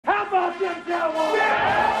Goddamn Cowboys!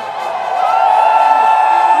 Yeah!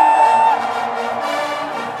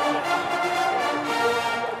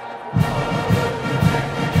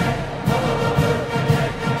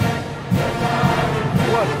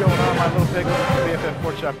 What's going on, my little piglets? BFF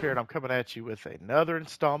Pork Chop here, and I'm coming at you with another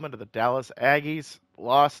installment of the Dallas Aggies.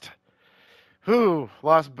 Lost,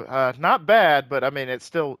 not bad, but I mean, it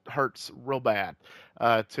still hurts real bad.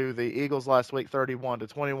 To the Eagles last week,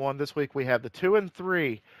 31-21. This week we have the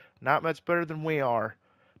 2-3, not much better than we are,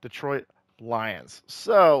 Detroit Lions.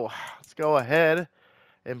 So let's go ahead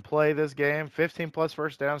and play this game. 15 plus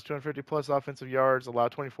first downs, 250 plus offensive yards, allow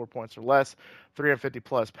 24 points or less, 350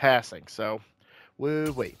 plus passing. So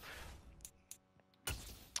woo-wee.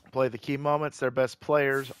 Play the key moments. Their best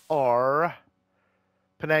players are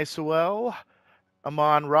Penei Sewell,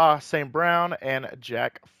 Amon-Ra St. Brown, and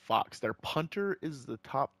Jack Fox. Their punter is the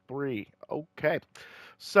top three. Okay.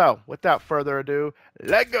 So, without further ado,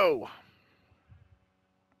 let's go.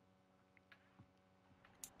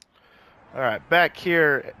 All right, back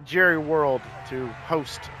here at Jerry World to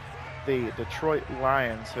host the Detroit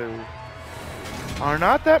Lions, who are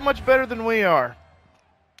not that much better than we are.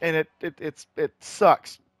 And it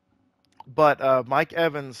sucks. But Mike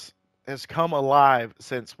Evans has come alive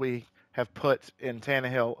since we have put in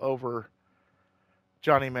Tannehill over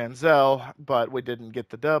Johnny Manziel, but we didn't get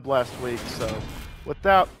the dub last week. So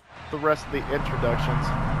without the rest of the introductions,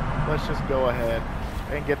 let's just go ahead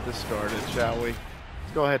and get this started, shall we?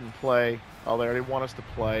 Let's go ahead and play. Oh, they already want us to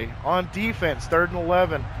play. On defense, 3rd and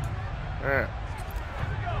 11. All right.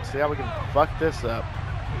 See how we can fuck this up.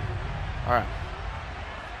 All right.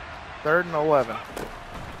 3rd and 11.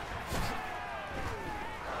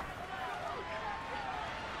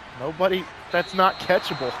 Nobody, that's not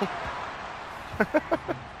catchable.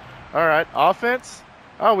 All right, offense.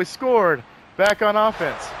 Oh, we scored. Back on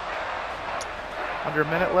offense. Under a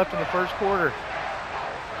minute left in the first quarter.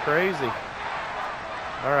 Crazy.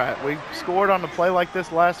 All right, we scored on a play like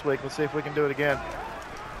this last week. Let's see if we can do it again.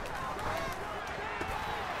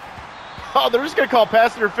 Oh, they're just going to call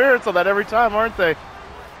pass interference on that every time, aren't they?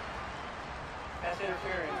 Pass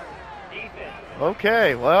interference. Defense.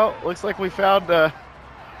 Okay, well, looks like we found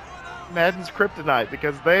Madden's kryptonite,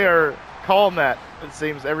 because they are calling that, it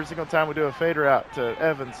seems, every single time we do a fade route to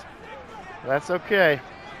Evans. That's okay.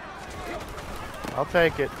 I'll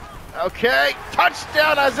take it. Okay,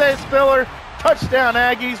 touchdown Isaiah Spiller. Touchdown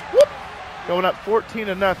Aggies. Whoop! Going up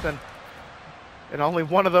 14-0. And only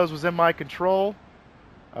one of those was in my control.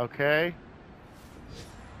 Okay.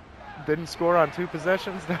 Didn't score on 2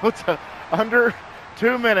 possessions. Now it's under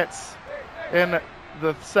 2 minutes in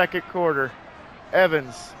the second quarter.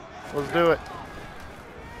 Evans. Let's do it.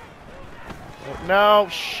 No,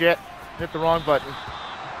 shit. Hit the wrong button.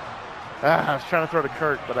 I was trying to throw to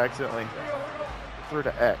Kurt, but I accidentally threw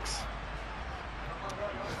to X.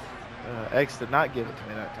 X did not give it to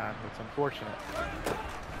me that time. It's unfortunate.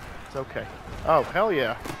 It's okay. Oh, hell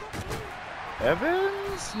yeah.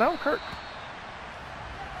 Evans? No, Kurt.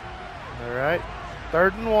 All right.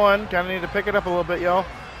 3rd and 1. Kind of need to pick it up a little bit, y'all.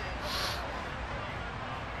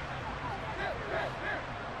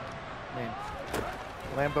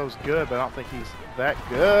 Lambeau's good, but I don't think he's that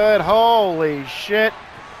good. Holy shit.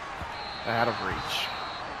 Out of reach.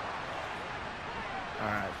 All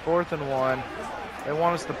right, 4th and 1. They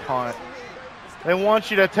want us to punt. They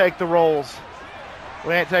want you to take the rolls.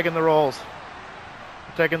 We ain't taking the rolls.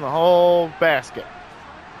 We're taking the whole basket.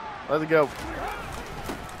 Let's go.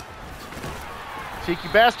 Cheeky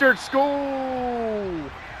bastard,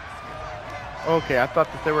 school. Okay, I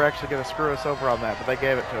thought that they were actually going to screw us over on that, but they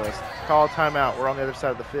gave it to us. Call a timeout. We're on the other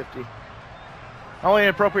side of the 50. Only an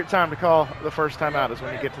appropriate time to call the first timeout is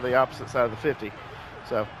when you get to the opposite side of the 50.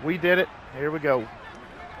 So we did it. Here we go.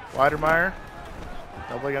 Weidermeyer.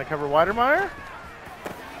 Nobody going to cover Weidermeyer?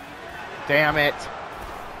 Damn it.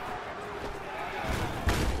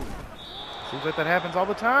 Seems like that happens all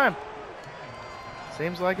the time.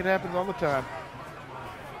 Seems like it happens all the time.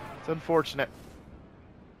 It's unfortunate.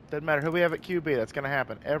 Doesn't matter who we have at QB, that's going to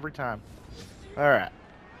happen every time. All right.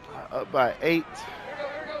 Up by 8.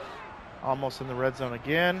 Almost in the red zone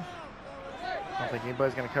again. I don't think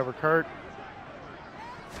anybody's going to cover Kurt.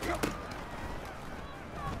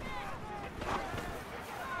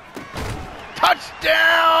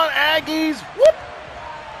 Touchdown, Aggies! Whoop!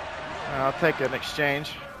 I'll take an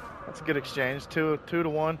exchange. That's a good exchange. 2 to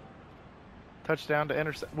 1. Touchdown to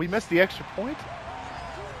intercept. We missed the extra point?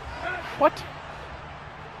 What?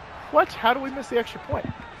 What? How do we miss the extra point?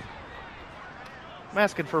 I'm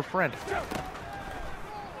asking for a friend.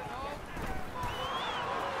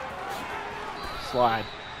 Slide.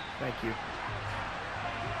 Thank you.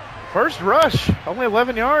 First rush. Only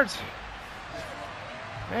 11 yards.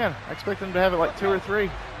 Man, I expect them to have it like 2 or 3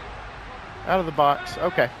 out of the box.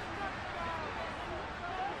 Okay.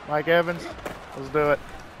 Mike Evans, let's do it.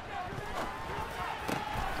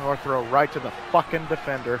 Or throw right to the fucking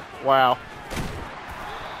defender. Wow.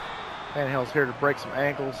 Tannehill's here to break some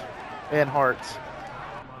ankles and hearts.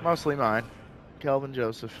 Mostly mine. Kelvin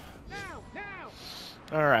Joseph.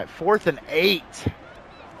 All right, 4th and 8.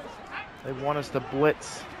 They want us to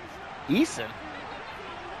blitz. Eason?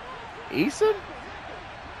 Eason?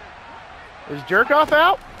 Is Jerkoff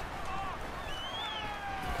out?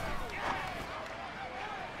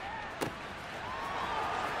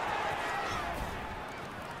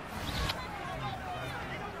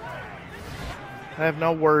 I have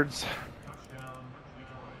no words.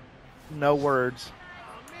 No words.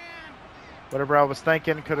 Whatever I was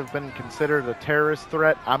thinking could have been considered a terrorist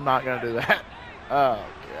threat. I'm not going to do that. Oh,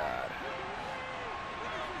 God.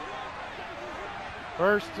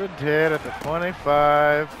 1st and 10 at the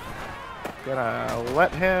 25. Gonna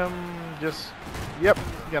let him just, yep,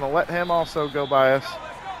 gonna let him also go by us.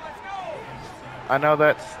 I know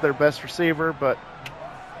that's their best receiver, but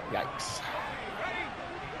yikes.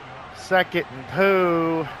 2nd and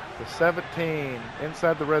 2, the 17,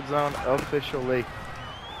 inside the red zone officially.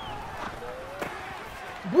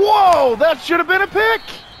 Whoa, that should have been a pick.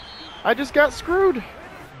 I just got screwed.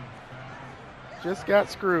 Just got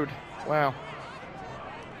screwed. Wow.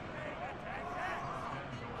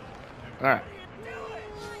 All right.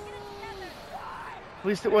 At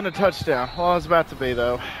least it wasn't a touchdown. Well, it's about to be,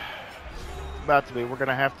 though. It's about to be. We're going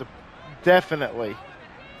to have to definitely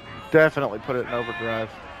put it in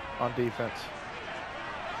overdrive on defense.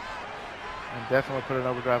 And definitely put it in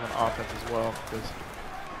overdrive on offense as well, because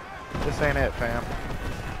this ain't it, fam.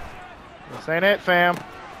 This ain't it, fam.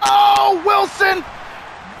 Oh, Wilson!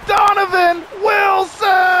 Donovan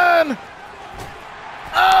Wilson!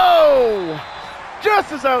 Oh!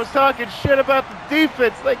 Just as I was talking shit about the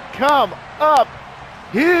defense, they come up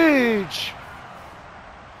huge.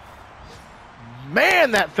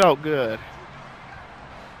 Man, that felt good.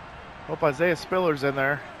 Hope Isaiah Spiller's in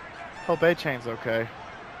there. Hope A-Chain's okay.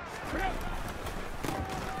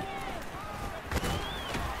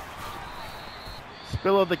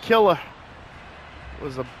 Spiller the Killer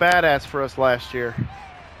was a badass for us last year.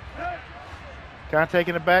 Kind of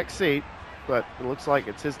taking a back seat, but it looks like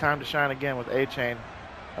it's his time to shine again with A-Chain.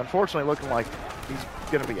 Unfortunately, looking like he's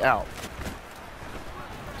going to be out.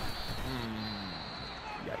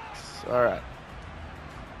 Yikes. All right.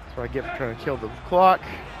 That's what I get for trying to kill the clock.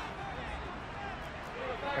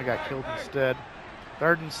 I got killed instead.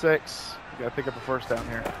 3rd and 6. We got to pick up a first down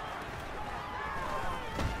here.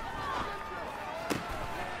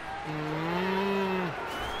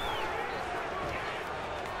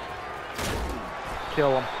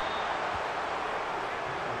 Kill him.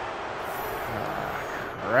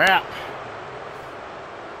 Crap.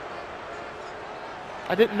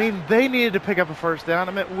 I didn't mean they needed to pick up a first down.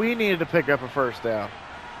 I meant we needed to pick up a first down.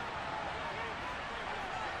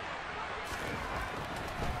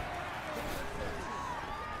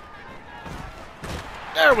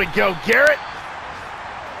 There we go, Garrett.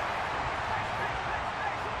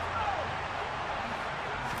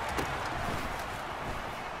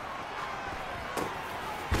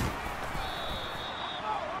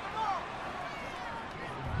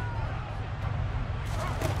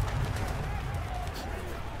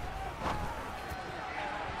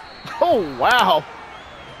 Oh, wow.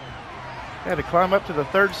 I had to climb up to the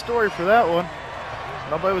 3rd story for that one.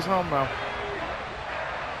 Nobody was home, though.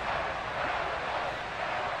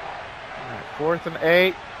 All right, 4th and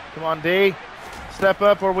 8. Come on, D. Step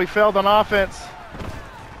up where we failed on offense.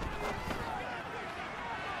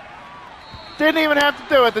 Didn't even have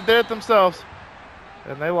to do it. They did it themselves.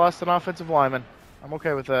 And they lost an offensive lineman. I'm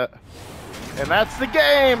okay with that. And that's the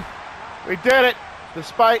game. We did it.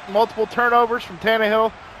 Despite multiple turnovers from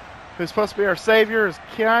Tannehill, who's supposed to be our savior, is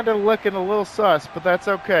kind of looking a little sus, but that's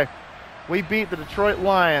okay. We beat the Detroit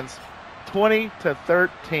Lions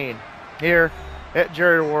 20-13 here at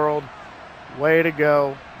Jerry World. Way to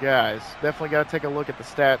go, guys. Definitely got to take a look at the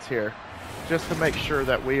stats here just to make sure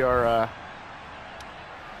that we are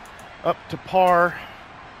up to par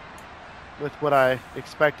with what I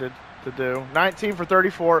expected to do. 19 for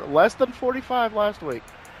 34, less than 45 last week.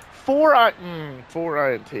 4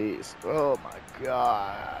 INTs. Oh, my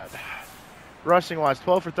God. Rushing-wise,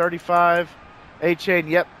 12 for 35. A-Chain,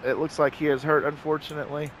 yep, it looks like he is hurt,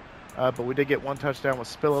 unfortunately. But we did get 1 touchdown with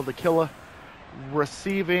Spilla the Killer.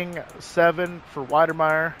 Receiving 7 for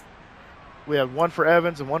Weidermeyer. We had 1 for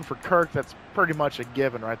Evans and 1 for Kirk. That's pretty much a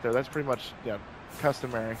given right there. That's pretty much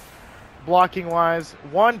customary. Blocking-wise,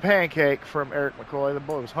 1 pancake from Eric McCoy. The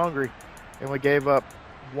boy was hungry. And we gave up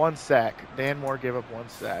 1 sack. Dan Moore gave up 1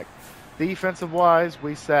 sack. Defensive-wise,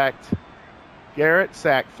 we sacked Garrett,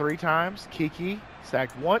 sacked 3 times. Kiki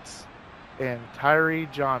sacked once. And Tyree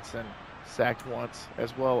Johnson sacked once,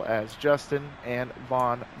 as well as Justin and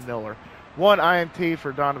Von Miller. 1 INT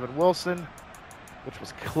for Donovan Wilson, which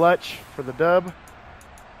was clutch for the dub.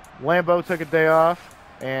 Lambeau took a day off,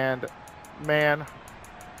 and man,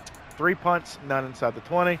 3 punts, none inside the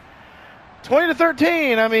 20.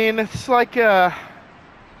 20-13. I mean, it's like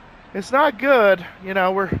it's not good. You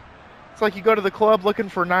know, it's like you go to the club looking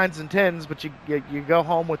for 9s and 10s, but you go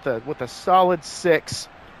home with a solid 6,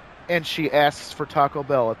 and she asks for Taco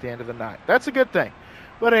Bell at the end of the night. That's a good thing.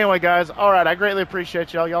 But anyway, guys, all right, I greatly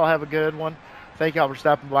appreciate y'all. Y'all have a good one. Thank y'all for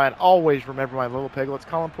stopping by, and always remember my little piglets,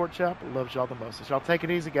 Kollin Porkchop, loves y'all the most. So y'all take it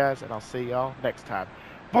easy, guys, and I'll see y'all next time.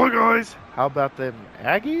 Bye, guys. How about them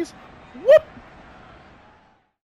Aggies? Whoop!